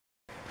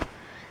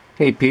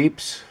Hey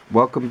peeps,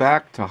 welcome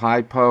back to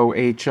Hypo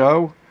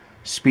HO,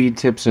 speed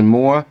tips and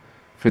more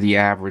for the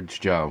average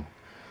Joe.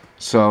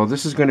 So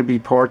this is going to be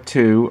part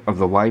 2 of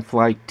the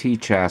Lifelike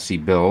T-chassis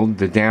build,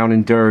 the down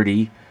and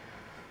dirty,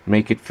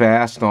 make it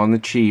fast on the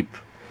cheap.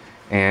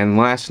 And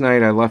last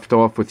night I left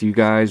off with you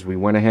guys, we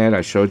went ahead,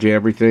 I showed you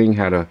everything,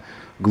 how to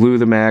glue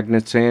the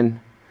magnets in.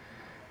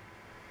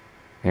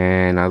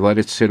 And I let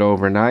it sit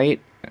overnight,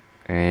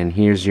 and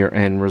here's your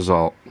end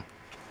result.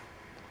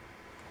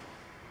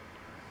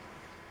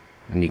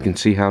 And you can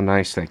see how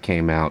nice that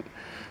came out.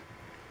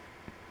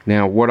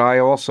 Now what I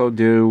also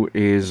do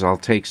is I'll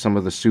take some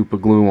of the super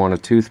glue on a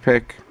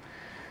toothpick,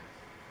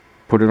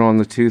 put it on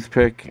the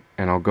toothpick,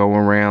 and I'll go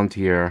around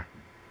here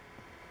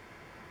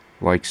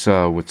like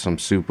so with some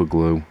super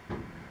glue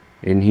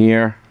in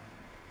here.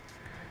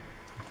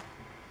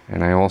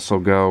 And I also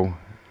go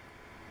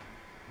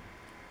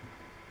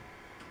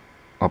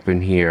up in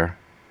here.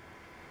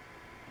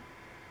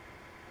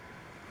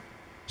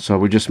 So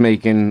we're just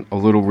making a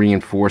little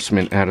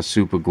reinforcement out of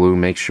super glue,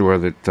 make sure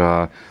that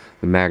the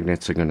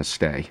magnets are going to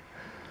stay.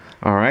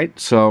 Alright,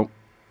 so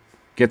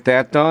get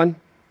that done.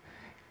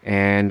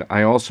 And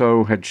I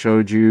also had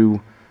showed you,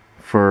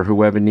 for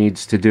whoever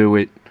needs to do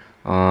it,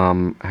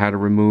 how to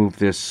remove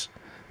this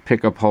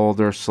pickup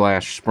holder /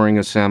 spring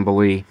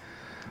assembly.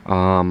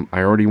 I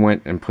already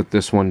went and put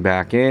this one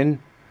back in.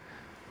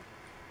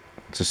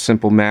 It's a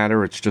simple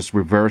matter, it's just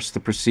reverse the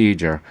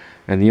procedure.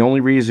 And the only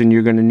reason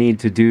you're going to need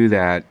to do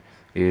that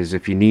is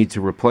if you need to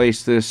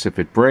replace this, if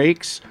it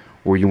breaks,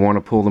 or you want to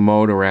pull the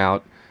motor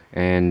out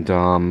and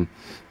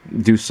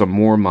do some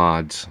more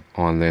mods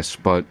on this.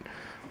 But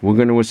we're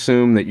going to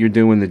assume that you're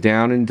doing the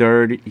down and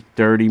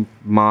dirty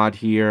mod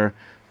here,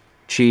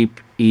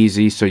 cheap,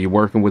 easy, so you're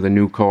working with a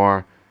new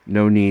car,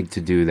 no need to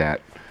do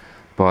that.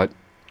 But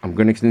I'm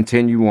going to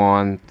continue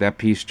on. That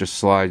piece just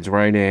slides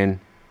right in,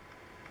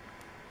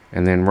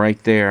 and then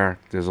right there's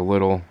a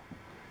little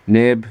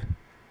nib,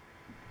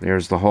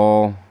 there's the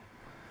hole.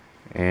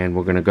 And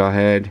we're going to go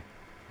ahead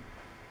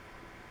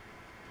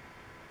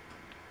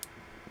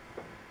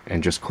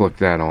and just click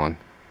that on.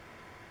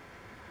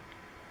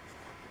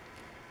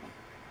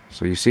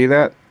 So you see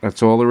that?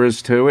 That's all there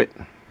is to it.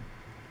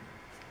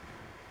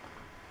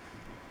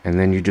 And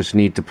then you just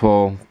need to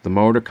pull the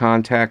motor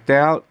contact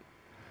out.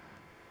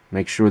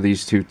 Make sure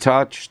these two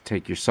touch.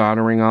 Take your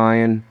soldering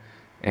iron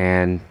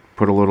and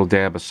put a little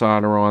dab of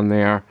solder on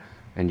there,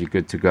 and you're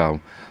good to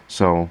go.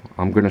 So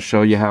I'm going to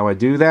show you how I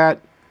do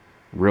that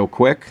real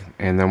quick,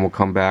 and then we'll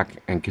come back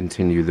and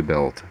continue the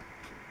build.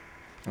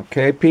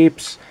 Okay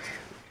peeps,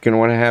 you're going to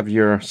want to have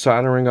your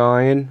soldering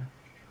iron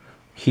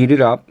heated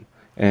up,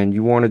 and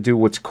you want to do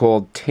what's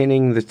called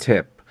tinning the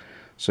tip.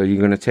 So you're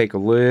going to take a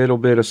little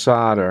bit of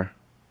solder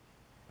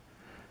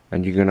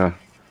and you're going to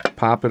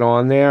pop it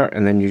on there,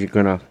 and then you're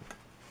going to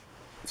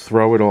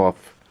throw it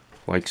off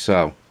like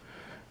so,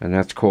 and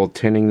that's called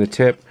tinning the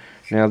tip.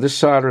 Now this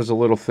solder is a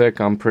little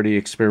thick. I'm pretty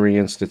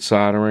experienced at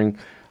soldering.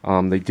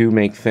 They do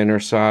make thinner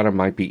solder,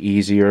 might be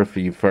easier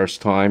for you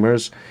first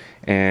timers,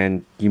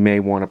 and you may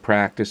want to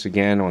practice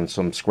again on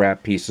some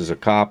scrap pieces of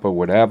copper,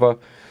 whatever,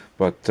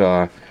 but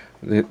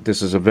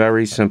this is a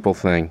very simple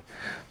thing.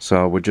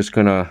 So we're just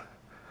gonna,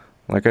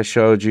 like I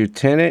showed you,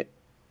 tin it.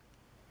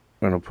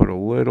 I'm gonna put a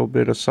little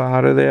bit of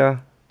solder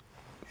there.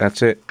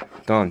 That's it,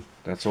 done.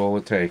 That's all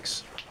it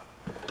takes.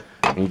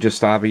 And you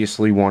just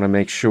obviously want to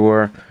make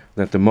sure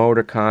that the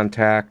motor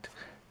contact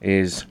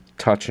is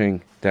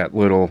touching that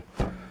little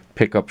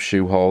pickup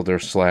shoe holder /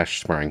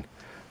 spring.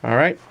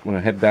 Alright, I'm going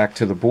to head back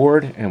to the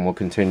board and we'll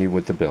continue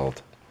with the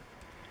build.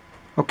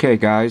 Okay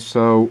guys,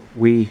 so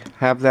we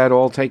have that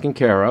all taken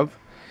care of,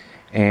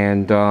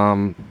 and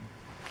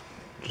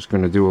just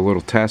going to do a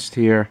little test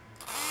here.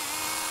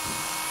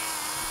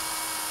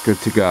 Good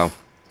to go.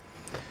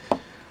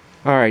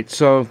 Alright,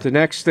 so the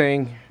next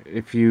thing,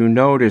 if you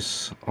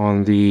notice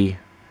on the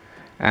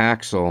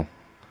axle,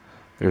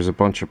 there's a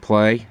bunch of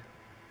play.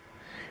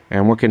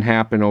 And what can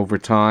happen over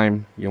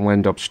time, you'll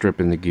end up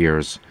stripping the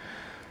gears.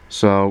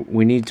 So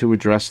we need to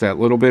address that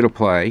little bit of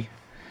play.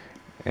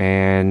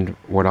 And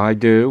what I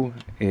do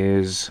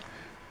is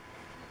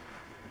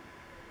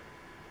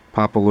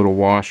pop a little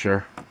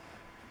washer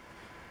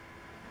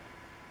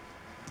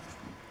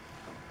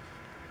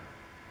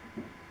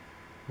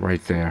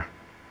right there.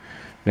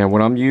 Now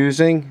what I'm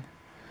using,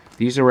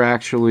 these are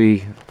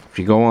actually, if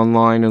you go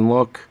online and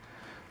look,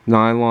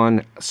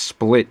 nylon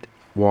split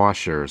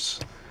washers.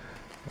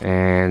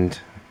 And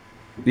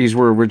these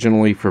were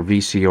originally for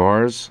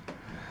VCRs.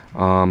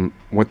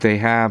 What they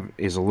have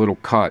is a little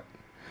cut,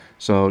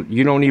 so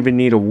you don't even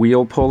need a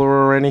wheel puller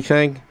or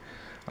anything.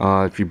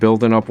 If you're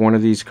building up one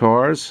of these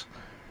cars,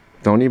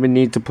 don't even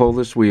need to pull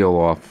this wheel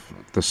off.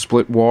 The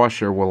split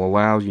washer will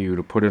allow you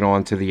to put it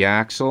onto the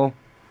axle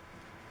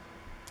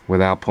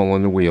without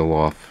pulling the wheel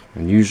off.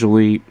 And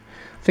usually,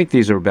 I think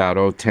these are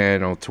about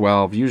 010,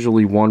 012,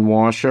 usually one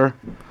washer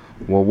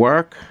will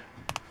work.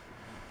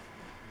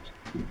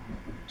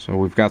 So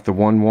we've got the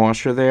one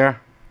washer there,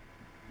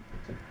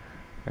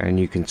 and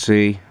you can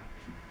see,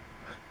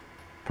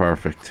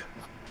 perfect.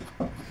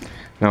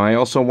 Now I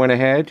also went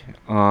ahead,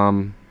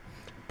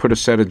 put a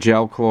set of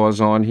gel claws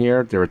on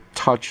here. They're a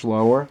touch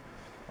lower,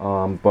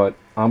 but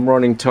I'm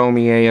running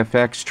Tomy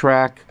AFX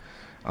track.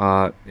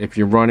 If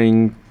you're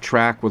running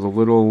track with a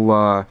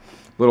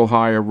little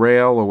higher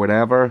rail or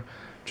whatever,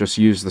 just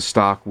use the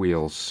stock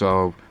wheels.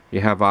 So you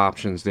have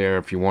options there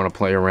if you want to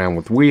play around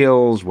with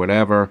wheels,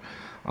 whatever.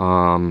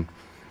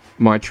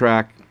 My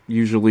track,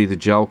 usually the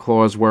gel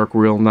claws work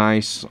real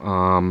nice.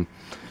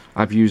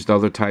 I've used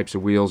other types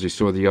of wheels. You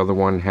saw the other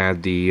one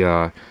had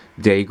the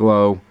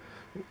Dayglow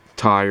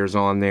tires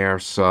on there,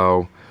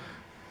 so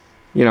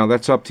you know,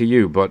 that's up to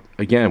you. But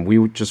again,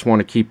 we just want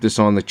to keep this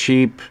on the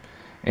cheap,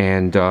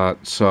 and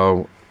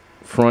so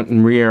front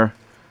and rear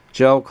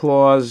gel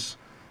claws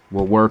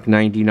will work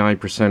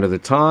 99% of the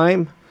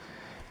time.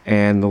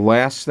 And the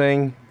last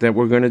thing that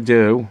we're going to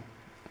do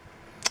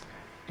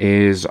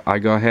is I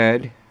go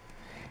ahead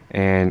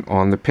and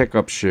on the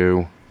pickup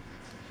shoe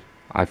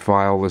I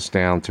file this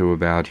down to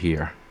about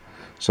here.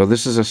 So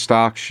this is a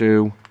stock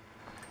shoe.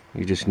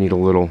 You just need a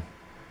little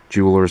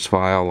jeweler's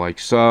file like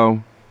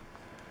so.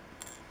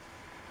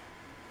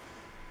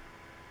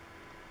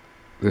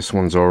 This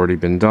one's already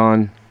been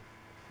done.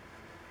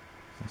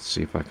 Let's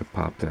see if I can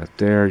pop that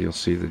there. You'll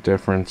see the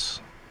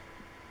difference.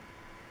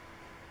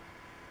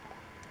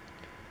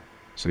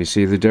 So you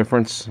see the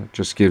difference? It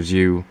just gives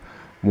you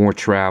more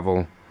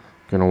travel.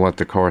 Gonna let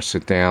the car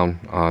sit down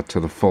to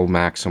the full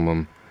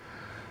maximum.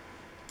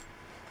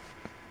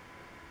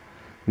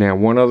 Now,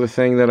 one other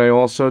thing that I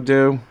also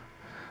do,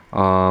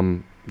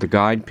 the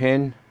guide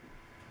pin,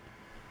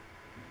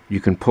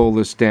 you can pull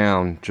this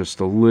down just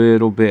a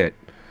little bit.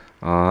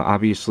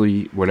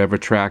 Obviously, whatever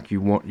track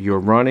you're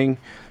running,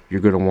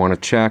 you're going to want to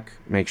check,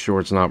 make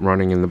sure it's not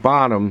running in the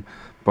bottom,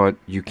 but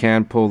you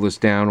can pull this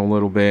down a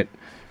little bit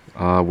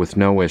with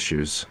no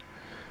issues.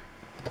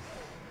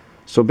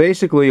 So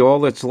basically, all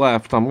that's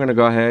left, I'm going to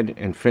go ahead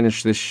and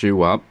finish this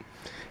shoe up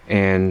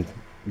and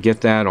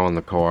get that on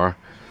the car.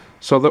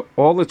 So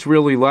all that's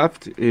really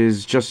left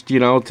is just, you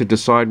know, to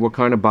decide what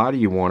kind of body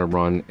you want to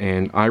run.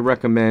 And I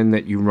recommend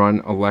that you run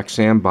a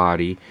Lexan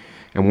body.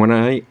 And when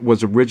I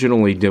was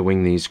originally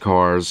doing these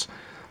cars,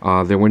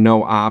 there were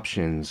no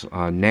options.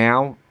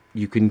 Now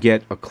you can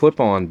get a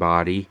clip-on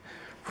body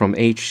from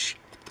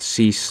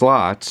HC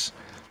Slots.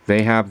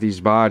 They have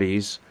these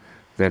bodies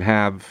that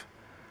have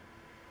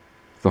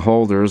the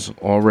holders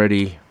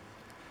already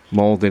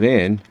molded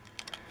in,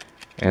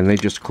 and they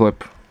just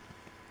clip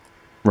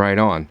right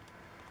on.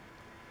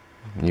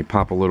 And you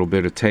pop a little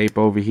bit of tape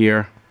over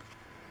here,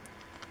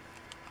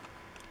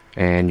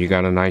 and you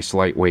got a nice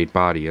lightweight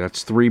body.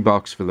 That's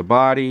 $3 for the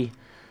body.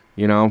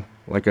 You know,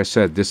 like I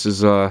said, this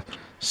is $7,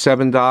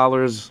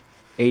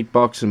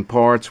 $8 in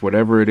parts,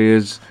 whatever it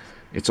is.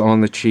 It's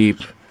on the cheap,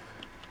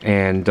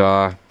 and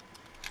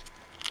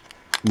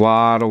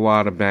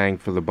lot of bang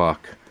for the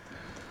buck.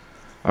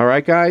 All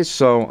right, guys.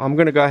 So I'm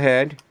gonna go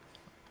ahead.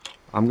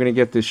 I'm gonna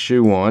get this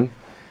shoe on,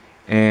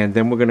 and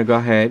then we're gonna go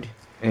ahead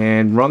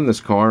and run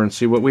this car and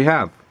see what we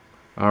have.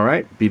 All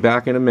right, be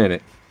back in a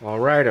minute. All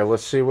right,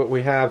 let's see what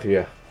we have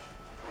here.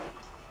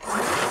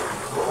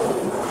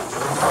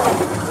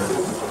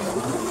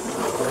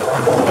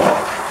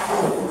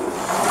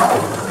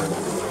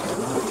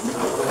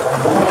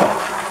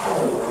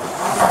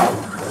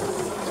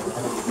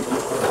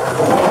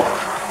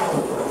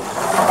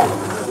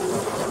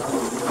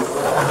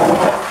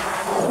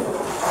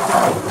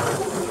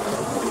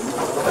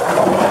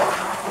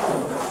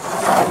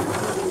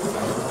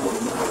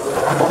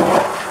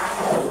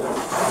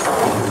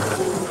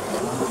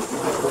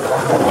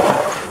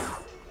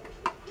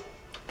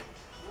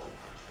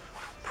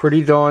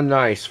 Pretty darn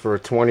nice for a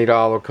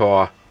 $20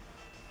 car.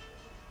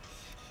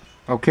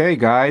 Okay,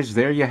 guys,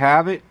 there you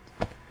have it.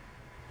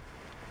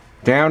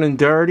 Down and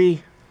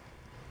dirty.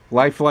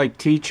 Lifelike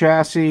T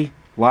chassis.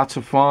 Lots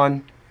of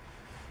fun.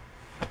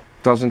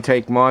 Doesn't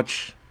take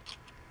much.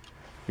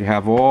 You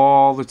have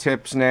all the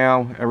tips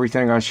now.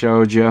 Everything I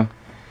showed you.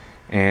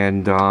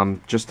 And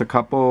just a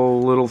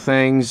couple little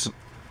things.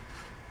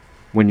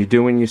 When you're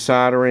doing your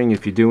soldering,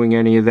 if you're doing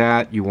any of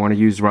that, you want to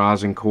use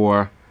rosin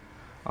core.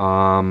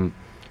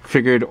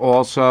 Figured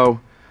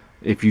also,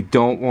 if you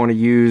don't want to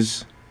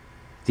use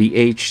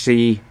the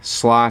HC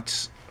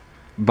Slots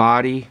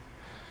body,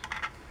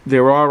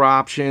 there are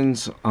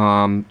options.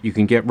 You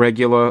can get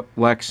regular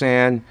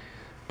Lexan,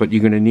 but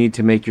you're going to need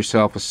to make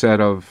yourself a set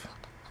of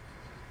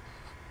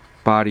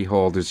body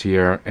holders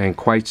here. And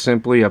quite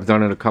simply, I've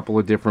done it a couple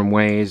of different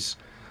ways.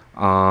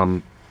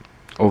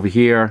 Over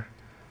here,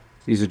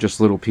 these are just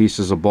little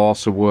pieces of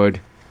balsa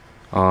wood,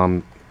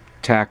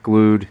 tack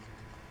glued.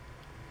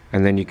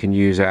 And then you can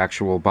use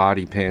actual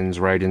body pins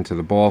right into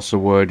the balsa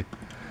wood.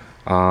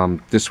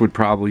 This would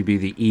probably be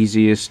the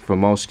easiest for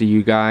most of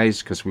you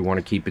guys because we want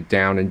to keep it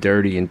down and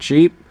dirty and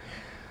cheap.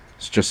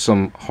 It's just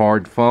some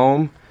hard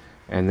foam,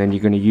 and then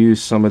you're going to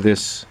use some of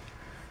this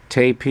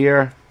tape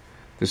here.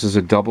 This is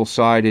a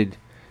double-sided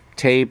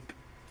tape.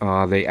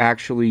 They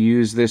actually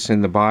use this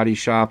in the body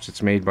shops.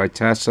 It's made by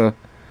Tessa,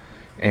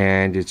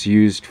 and it's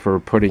used for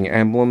putting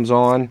emblems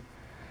on.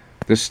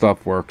 This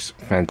stuff works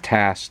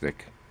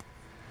fantastic.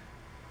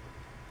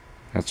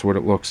 That's what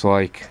it looks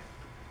like.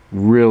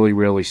 Really,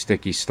 really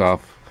sticky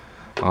stuff.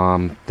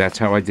 That's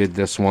how I did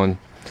this one.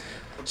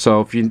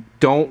 So if you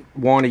don't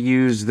want to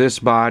use this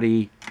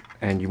body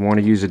and you want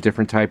to use a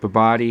different type of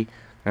body,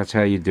 that's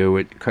how you do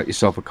it. Cut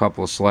yourself a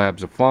couple of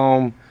slabs of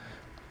foam,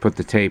 put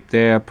the tape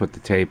there, put the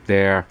tape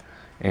there,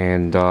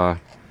 and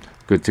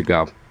good to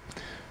go.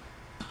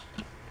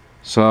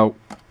 So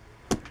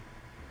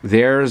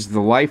there's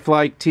the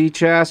Lifelike T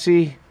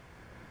chassis.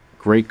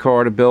 Great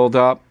car to build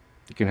up.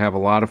 You can have a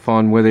lot of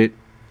fun with it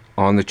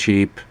on the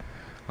cheap.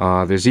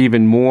 There's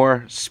even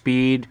more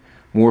speed,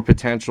 more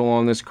potential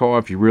on this car.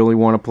 If you really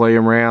want to play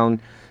around,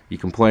 you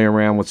can play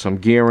around with some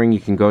gearing. You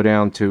can go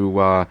down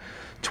to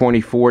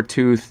 24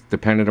 tooth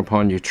depending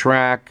upon your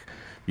track.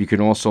 You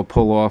can also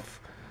pull off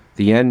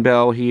the end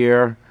bell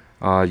here.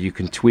 You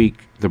can tweak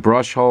the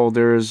brush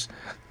holders.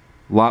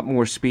 A lot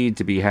more speed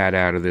to be had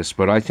out of this,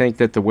 but I think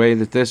that the way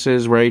that this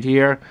is right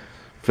here,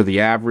 for the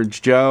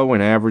average Joe,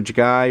 an average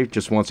guy,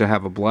 just wants to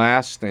have a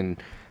blast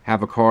and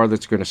have a car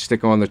that's going to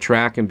stick on the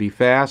track and be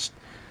fast,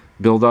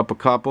 build up a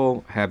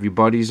couple, have your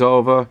buddies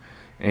over,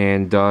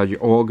 and you're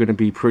all going to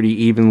be pretty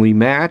evenly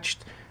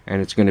matched,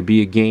 and it's going to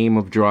be a game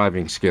of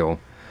driving skill.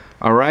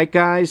 Alright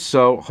guys,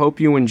 so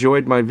hope you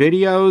enjoyed my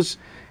videos,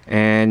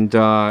 and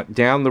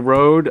down the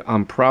road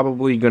I'm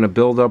probably going to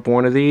build up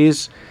one of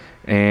these,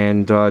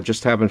 and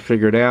just haven't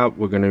figured out.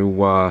 We're going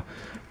to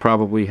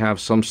probably have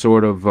some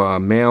sort of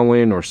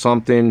mail-in or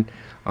something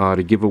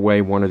to give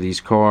away one of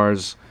these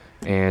cars,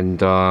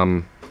 and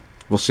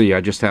we'll see.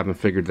 I just haven't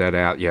figured that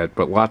out yet,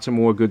 but lots of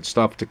more good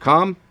stuff to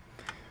come.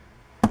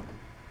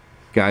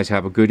 Guys,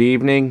 have a good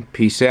evening.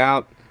 Peace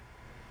out.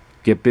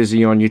 Get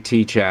busy on your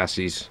T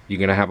chassis. You're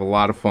going to have a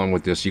lot of fun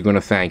with this. You're going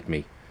to thank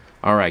me.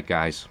 Alright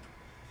guys.